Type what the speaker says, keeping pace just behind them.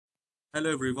Hello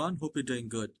everyone, hope you're doing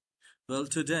good. Well,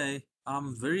 today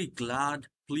I'm very glad,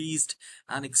 pleased,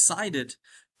 and excited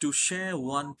to share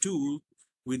one tool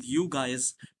with you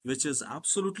guys, which is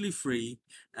absolutely free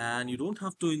and you don't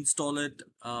have to install it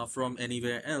from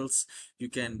anywhere else. You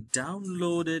can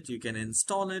download it, you can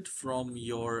install it from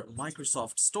your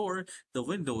Microsoft Store, the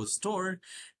Windows Store,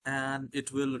 and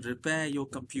it will repair your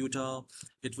computer.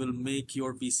 It will make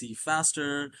your PC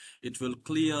faster. It will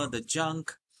clear the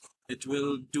junk. It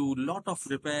will do lot of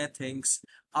repair things,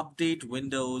 update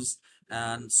Windows,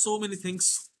 and so many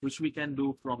things which we can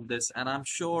do from this. And I'm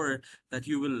sure that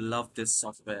you will love this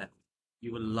software.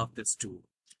 You will love this tool.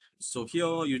 So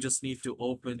here you just need to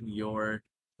open your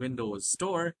Windows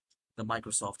Store, the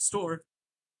Microsoft Store,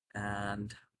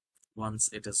 and once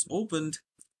it is opened,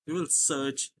 you will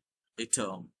search a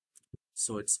term.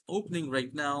 So it's opening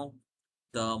right now,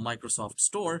 the Microsoft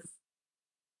Store,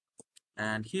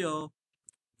 and here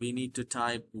we need to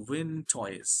type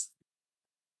WinToys.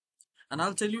 And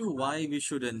I'll tell you why we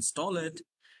should install it.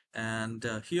 And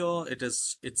here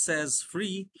it says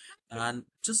free, and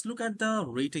just look at the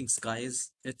ratings, guys.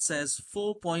 It says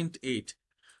 4.8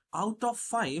 out of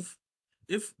 5.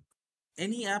 If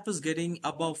any app is getting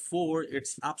above 4,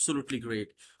 it's absolutely great.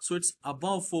 So it's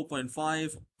above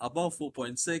 4.5, above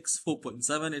 4.6,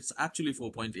 4.7, it's actually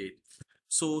 4.8.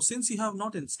 So since you have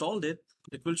not installed it,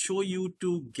 it will show you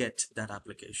to get that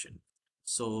application.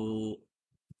 So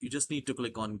you just need to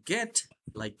click on get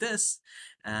like this,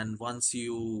 and once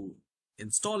you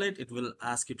install it, it will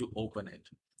ask you to open it.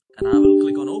 And I will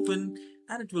click on open,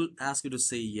 and it will ask you to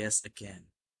say yes again.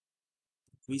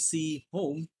 We see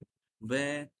home,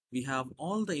 where we have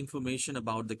all the information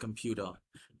about the computer,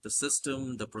 the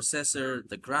system, the processor,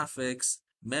 the graphics,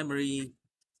 memory,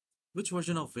 which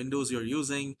version of Windows you're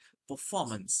using,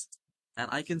 performance. And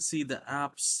I can see the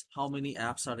apps, how many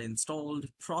apps are installed,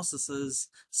 processes,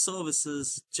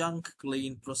 services, junk,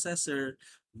 clean, processor,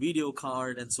 video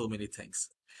card, and so many things.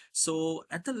 So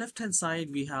at the left hand side,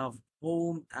 we have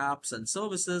home, apps, and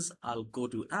services. I'll go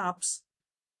to apps,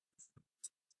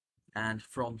 and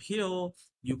from here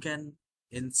you can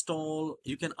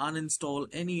uninstall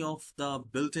any of the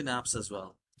built-in apps as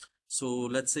well. So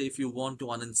let's say if you want to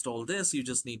uninstall this, you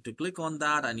just need to click on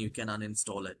that and you can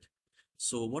uninstall it.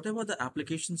 So whatever the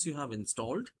applications you have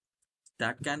installed,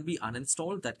 that can be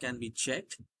uninstalled, that can be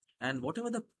checked, and whatever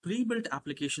the pre-built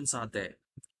applications are there,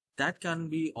 that can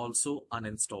be also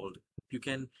uninstalled. You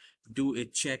can do a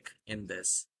check in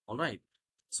this. All right,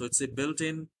 so it's a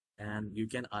built-in and you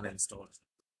can uninstall.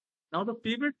 Now the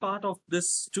favorite part of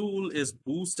this tool is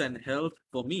boost and health.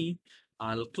 For me,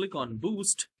 I'll click on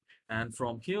boost, and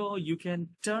from here you can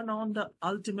turn on the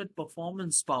ultimate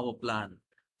performance power plan.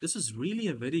 This is really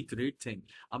a very great thing.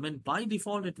 I mean, by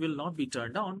default it will not be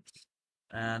turned on,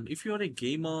 and if you're a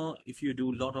gamer, if you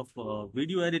do a lot of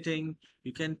video editing,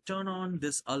 you can turn on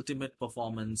this ultimate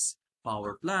performance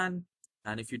power plan.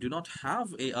 And if you do not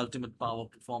have a ultimate power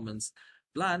performance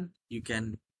plan, you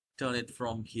can turn it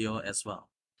from here as well.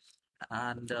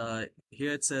 And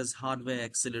here it says hardware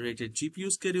accelerated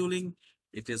GPU scheduling.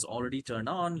 It is already turned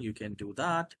on. You can do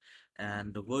that.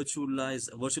 And the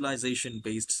virtualization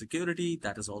based security,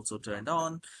 that is also turned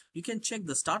on. You can check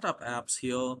the startup apps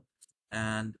here,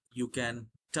 and you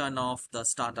can turn off the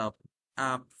startup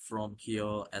app from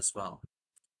here as well,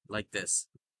 like this.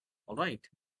 All right.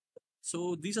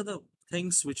 So these are the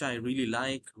things which I really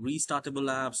like. Restartable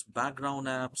apps, background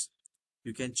apps.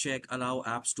 You can check allow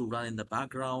apps to run in the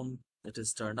background. It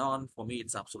is turned on. For me,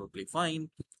 it's absolutely fine.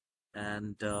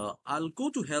 And I'll go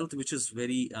to health, which is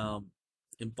very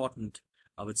important,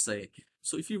 I would say.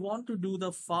 So if you want to do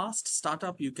the fast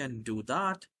startup, you can do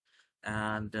that.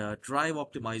 And drive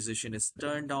optimization is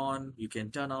turned on. You can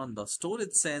turn on the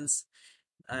storage sense.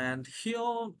 And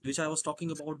here, which I was talking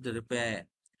about, the repair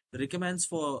recommends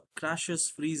for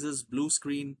crashes, freezes, blue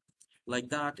screen, like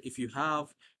that. If you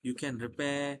have, you can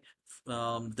repair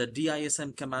the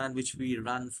DISM command, which we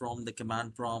run from the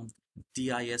command prompt,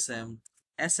 DISM,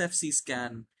 SFC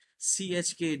scan,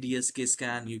 CHK, DSK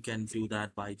scan. You can do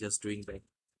that by just doing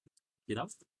you know,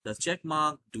 the check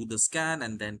mark, do the scan,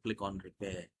 and then click on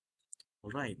repair. All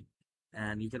right.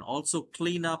 And you can also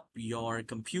clean up your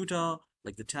computer,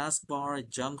 like the taskbar,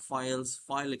 junk files,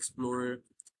 file explorer,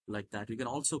 like that. You can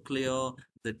also clear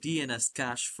the DNS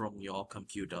cache from your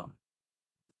computer.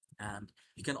 And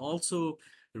you can also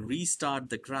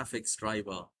restart the graphics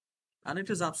driver. And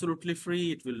it is absolutely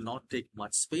free. It will not take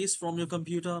much space from your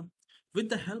computer. With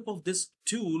the help of this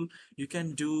tool, you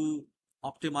can do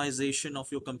optimization of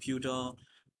your computer,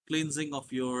 cleansing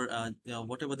of your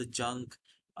whatever the junk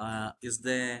is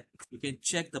there. You can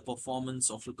check the performance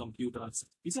of your computer.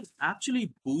 You can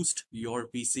actually boost your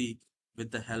PC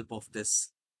with the help of this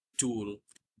tool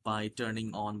by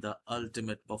turning on the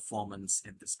ultimate performance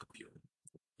in this computer,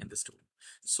 in this tool.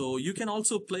 So you can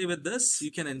also play with this.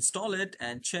 You can install it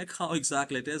and check how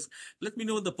exactly it is. Let me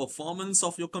know the performance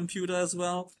of your computer as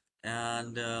well.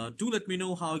 And do let me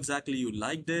know how exactly you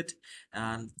liked it.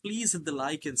 And please hit the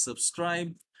like and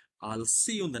subscribe. I'll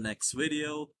see you in the next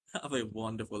video. Have a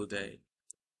wonderful day.